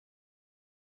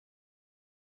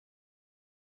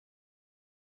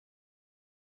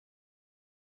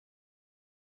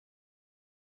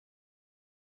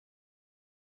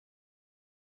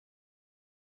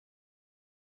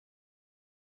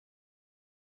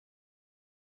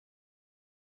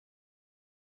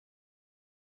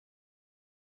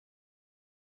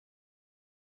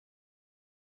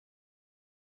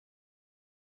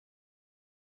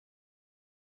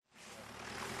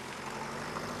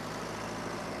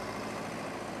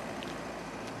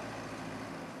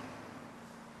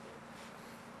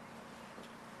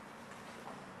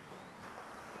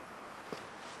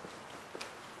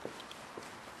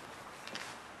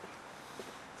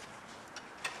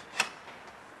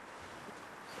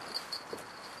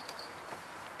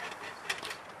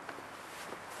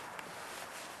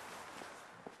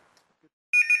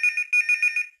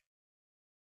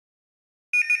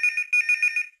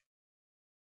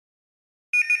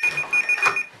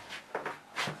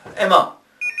Emma!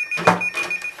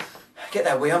 Get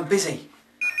that wee, I'm busy.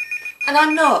 And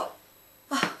I'm not.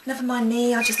 Oh, never mind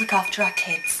me, I just look after our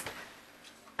kids.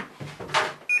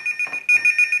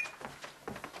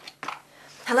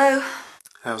 Hello?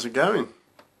 How's it going?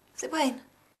 Is it Wayne?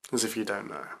 As if you don't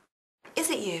know.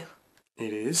 Is it you?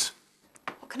 It is.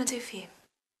 What can I do for you?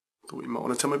 Thought you might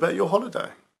want to tell me about your holiday.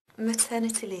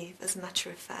 Maternity leave, as a matter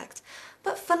of fact.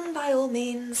 But fun by all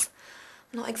means.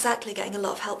 I'm not exactly getting a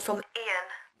lot of help from Ian.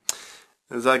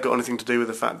 Has that got anything to do with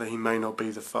the fact that he may not be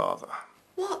the father?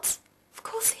 What? Of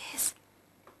course he is.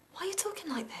 Why are you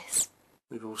talking like this?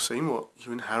 We've all seen what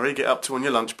you and Harry get up to on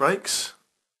your lunch breaks.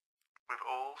 We've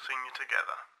all seen you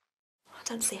together. I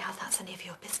don't see how that's any of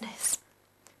your business.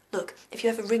 Look, if you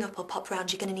ever ring up or pop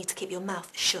round, you're going to need to keep your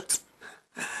mouth shut.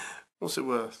 What's it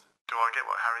worth? Do I get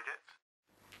what Harry gets?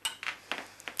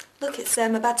 Look, it's a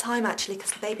bad time actually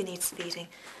because the baby needs feeding.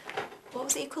 What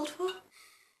was it you called for?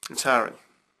 It's Harry.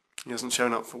 He hasn't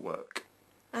shown up for work.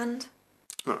 And?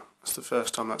 Oh, that's the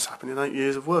first time that's happened in 8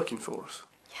 years of working for us.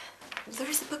 Yeah, there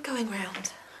is a bug going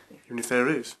round. Even if there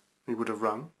is, he would have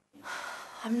rung.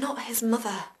 I'm not his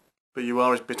mother. But you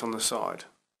are his bit on the side.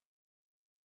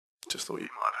 Just thought you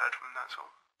might have heard from him, that's all.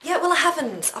 Yeah, well I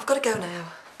haven't. I've got to go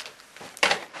now.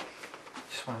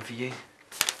 Just one for you.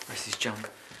 Rest is junk.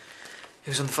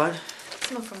 Who's on the phone?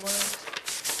 Someone from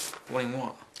work. Wanting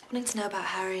what? Wanting to know about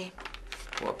Harry.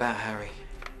 What about Harry?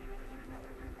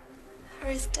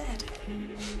 Harry's dead.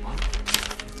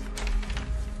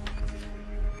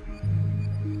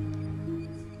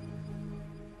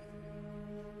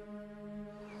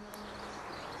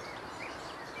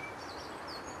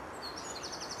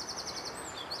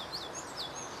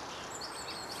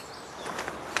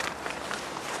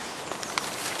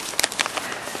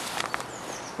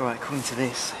 Right, according to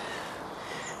this,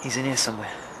 he's in here somewhere.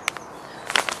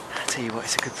 I tell you what,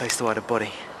 it's a good place to hide a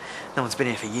body. No one's been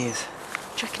here for years.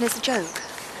 Do you reckon it's a joke?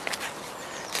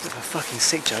 It's a bit of a fucking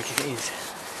sick joke if it is.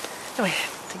 Anyway,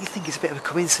 don't you think it's a bit of a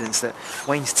coincidence that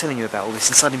Wayne's telling you about all this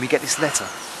and suddenly we get this letter?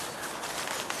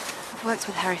 I've worked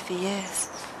with Harry for years.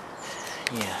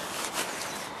 Yeah.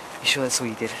 You sure that's all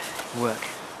you did? Work?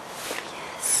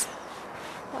 Yes.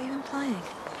 What are you implying?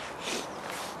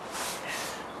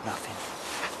 Nothing.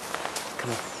 Come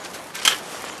on.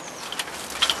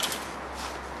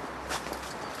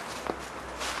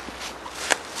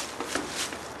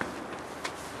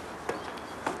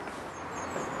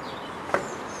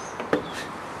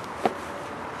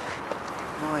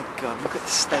 My God, look at the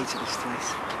state of this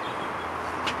place.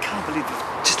 I can't believe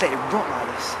they've just let it rot like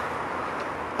this.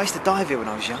 I used to dive here when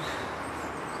I was young.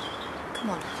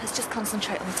 Come on, let's just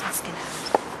concentrate on the task in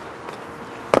hand.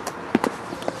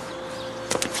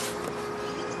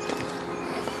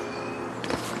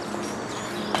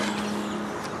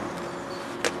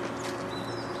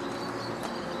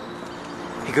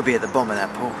 He could be at the bottom of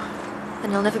that pool.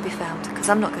 Then he'll never be found, because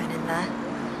I'm not going in there.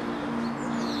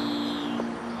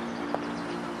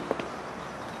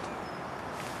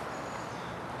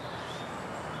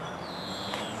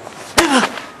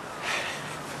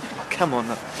 Come on,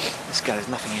 look. Let's go, there's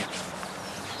nothing here.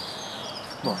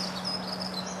 What?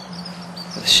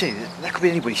 Well, the shoe? That could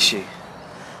be anybody's shoe.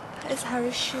 That is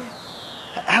Harry's shoe.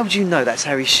 How do you know that's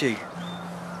Harry's shoe?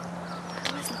 I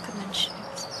always look at men's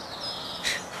shoes.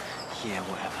 Yeah,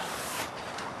 whatever.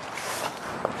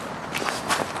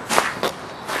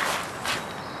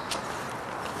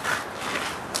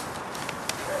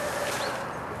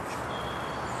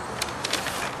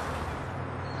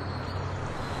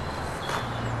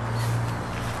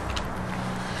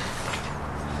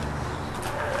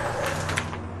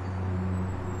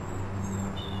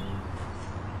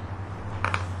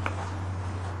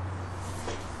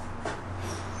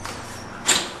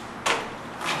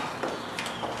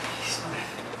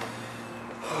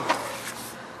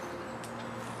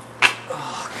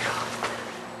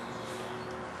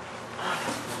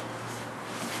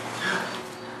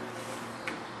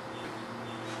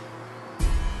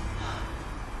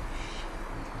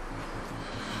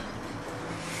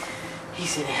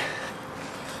 He's in here.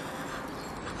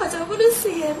 I don't want to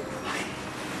see him.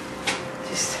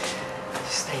 Just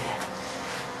stay there.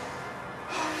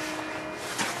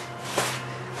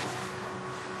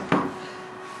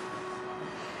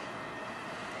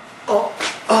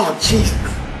 Oh, Jesus.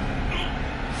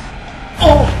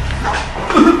 Oh!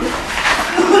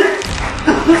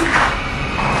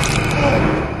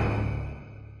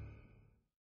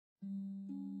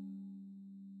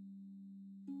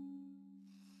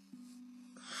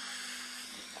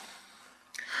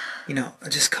 You know, I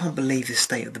just can't believe the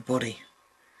state of the body.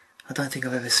 I don't think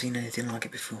I've ever seen anything like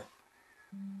it before.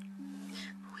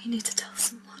 We need to tell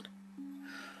someone.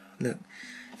 Look,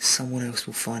 someone else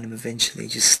will find him eventually.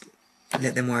 Just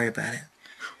let them worry about it.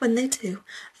 When they do,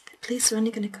 the police are only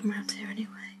going to come round here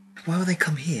anyway. Why will they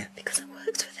come here? Because I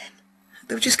worked with him.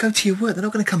 They'll just go to your work. They're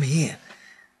not going to come here.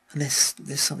 Unless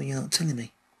there's something you're not telling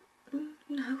me.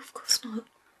 No, of course not.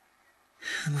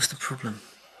 Then what's the problem?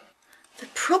 The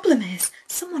problem is,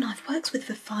 someone I've worked with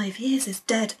for 5 years is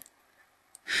dead.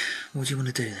 What do you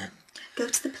want to do then? Go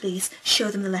to the police, show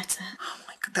them the letter. Oh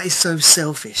my God, that is so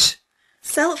selfish.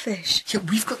 Selfish? Yeah,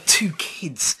 we've got 2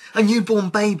 kids. A newborn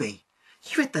baby.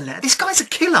 You read the letter. This guy's a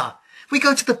killer. We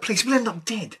go to the police, we'll end up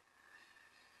dead.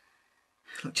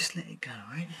 Look, just let it go,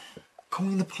 right?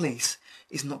 Calling the police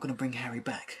is not going to bring Harry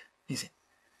back, is it?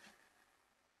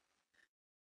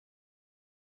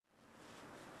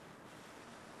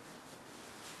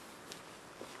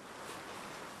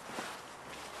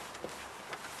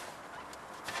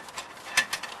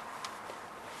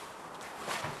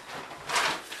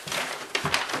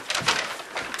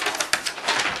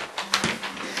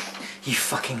 You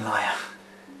fucking liar.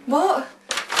 What?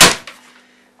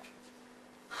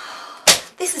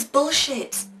 This is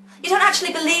bullshit. You don't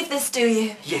actually believe this, do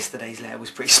you? Yesterday's letter was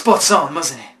pretty spot on,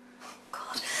 wasn't it?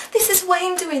 God, this is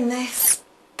Wayne doing this.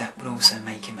 That would also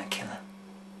make him a killer.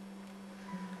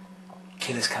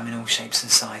 Killers come in all shapes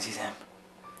and sizes, Em.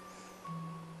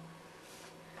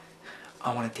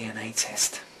 I want a DNA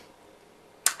test.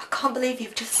 I can't believe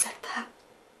you've just said that.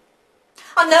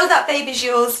 I know that baby's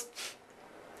yours.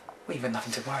 Well, you've got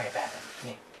nothing to worry about then,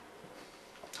 yeah.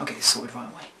 I'll get this sorted right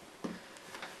away.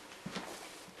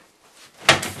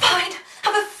 Fine,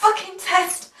 have a fucking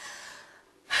test.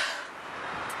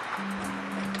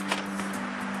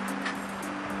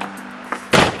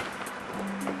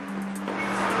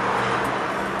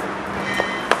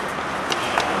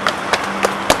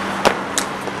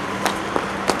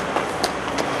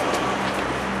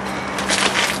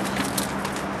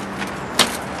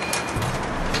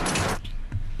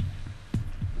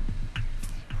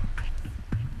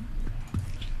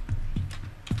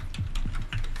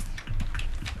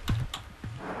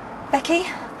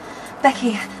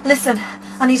 Becky, listen,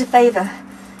 I need a favour.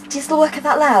 Do you still work at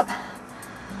that lab?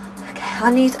 Okay,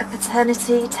 I need a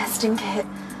paternity testing kit,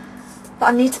 but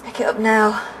I need to pick it up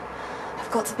now.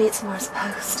 I've got to be at tomorrow's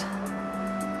post.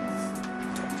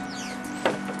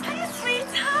 Hey,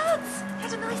 sweethearts! You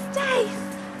had a nice day.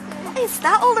 What is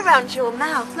that all around your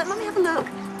mouth? Let Mummy have a look.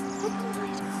 Good boy.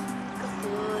 Good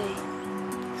boy.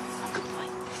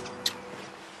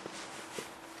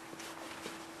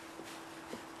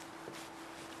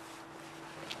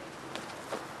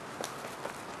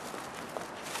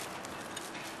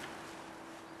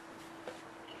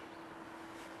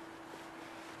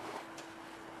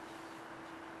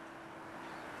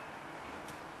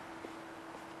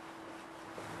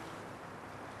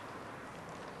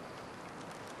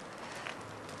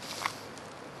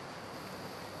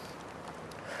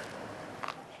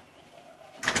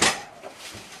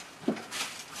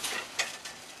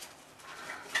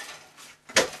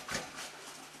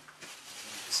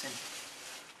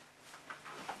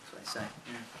 That's what they say,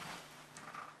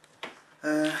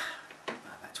 yeah.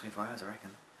 About 24 hours, I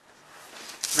reckon.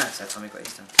 No, it's that time we got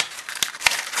Eastern.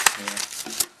 Yeah.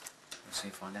 We'll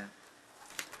soon find out.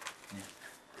 Yeah.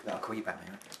 But I'll call you back,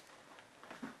 mate.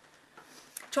 Do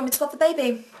you want me to swap the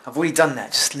baby? I've already done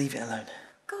that, just leave it alone.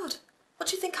 God, what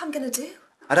do you think I'm going to do?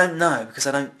 I don't know, because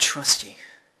I don't trust you.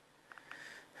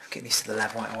 I'm getting this to the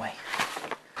lab right away.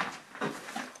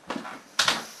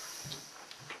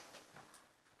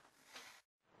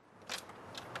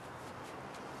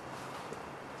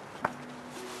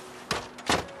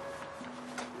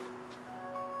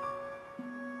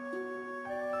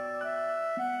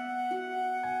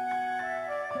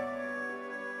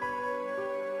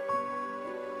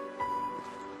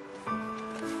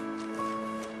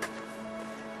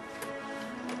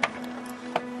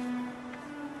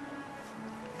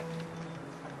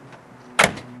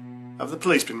 Have the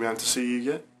police been round to see you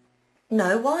yet?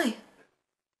 No, why?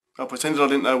 I pretended I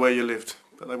didn't know where you lived,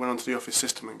 but they went onto the office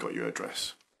system and got your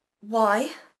address.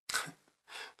 Why?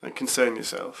 Don't concern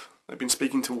yourself. They've been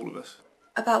speaking to all of us.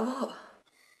 About what?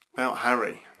 About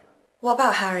Harry. What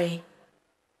about Harry?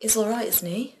 He's all right, isn't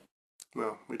he?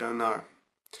 Well, we don't know.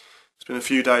 It's been a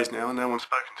few days now and no one's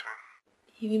spoken to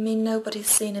him. You mean nobody's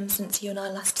seen him since you and I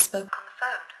last spoke on the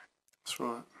phone? That's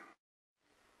right.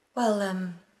 Well,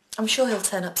 I'm sure he'll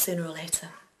turn up sooner or later.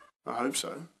 I hope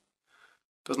so.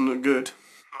 Doesn't look good.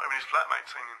 Not even his flatmate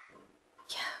seen him.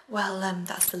 Yeah, well,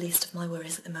 that's the least of my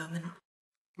worries at the moment.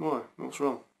 Why? What's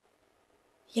wrong?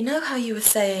 You know how you were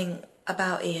saying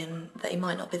about Ian that he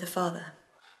might not be the father?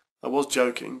 I was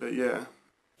joking, but yeah.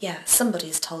 Yeah,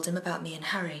 somebody's told him about me and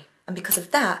Harry and because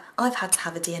of that, I've had to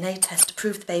have a DNA test to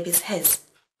prove the baby's his.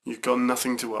 You've got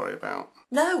nothing to worry about.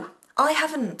 No, I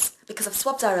haven't, because I've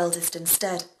swabbed our eldest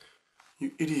instead.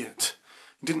 You idiot.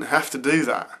 You didn't have to do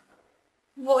that.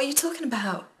 What are you talking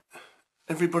about?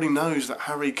 Everybody knows that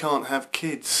Harry can't have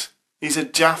kids. He's a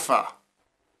Jaffa.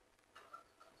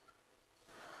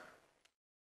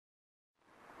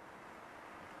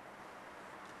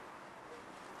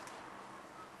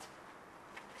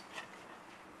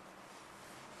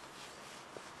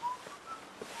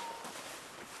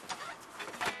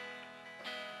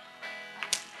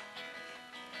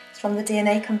 It's from the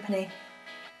DNA company.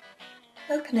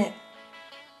 Open it.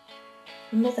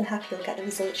 I'm more than happy you'll get the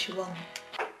results you want.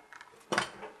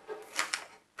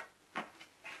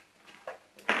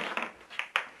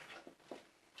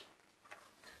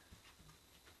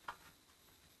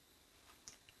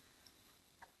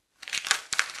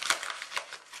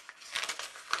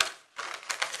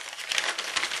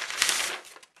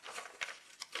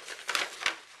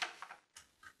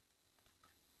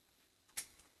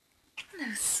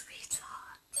 Hello,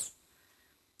 sweetheart.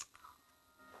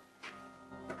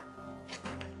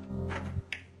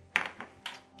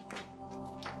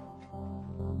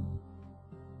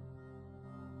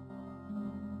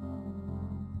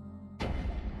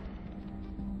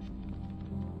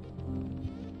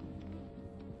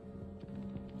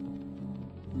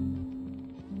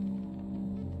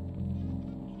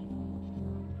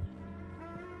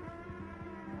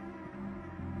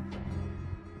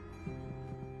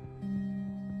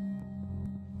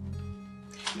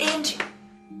 Ian,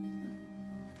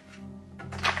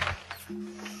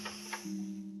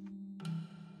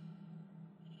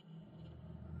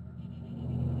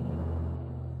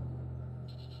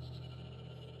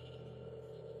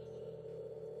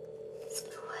 let's go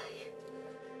away.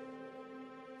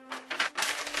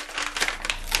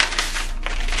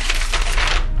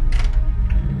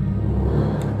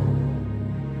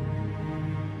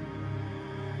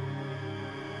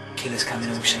 Killers come in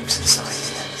all shapes and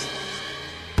sizes.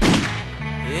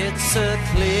 It's a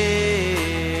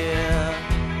clear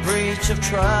breach of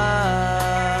trust.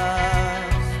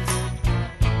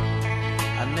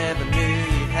 I never knew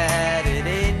you had it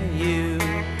in you.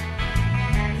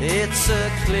 It's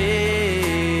a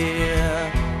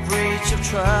clear breach of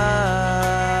trust.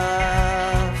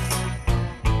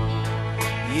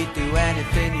 You'd do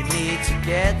anything you need to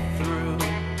get through.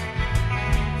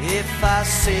 If I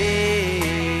see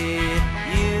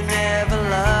you never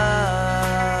loved,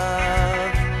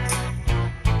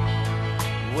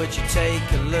 would you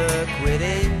take a look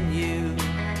within you?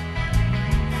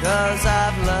 'Cause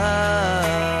I've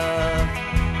loved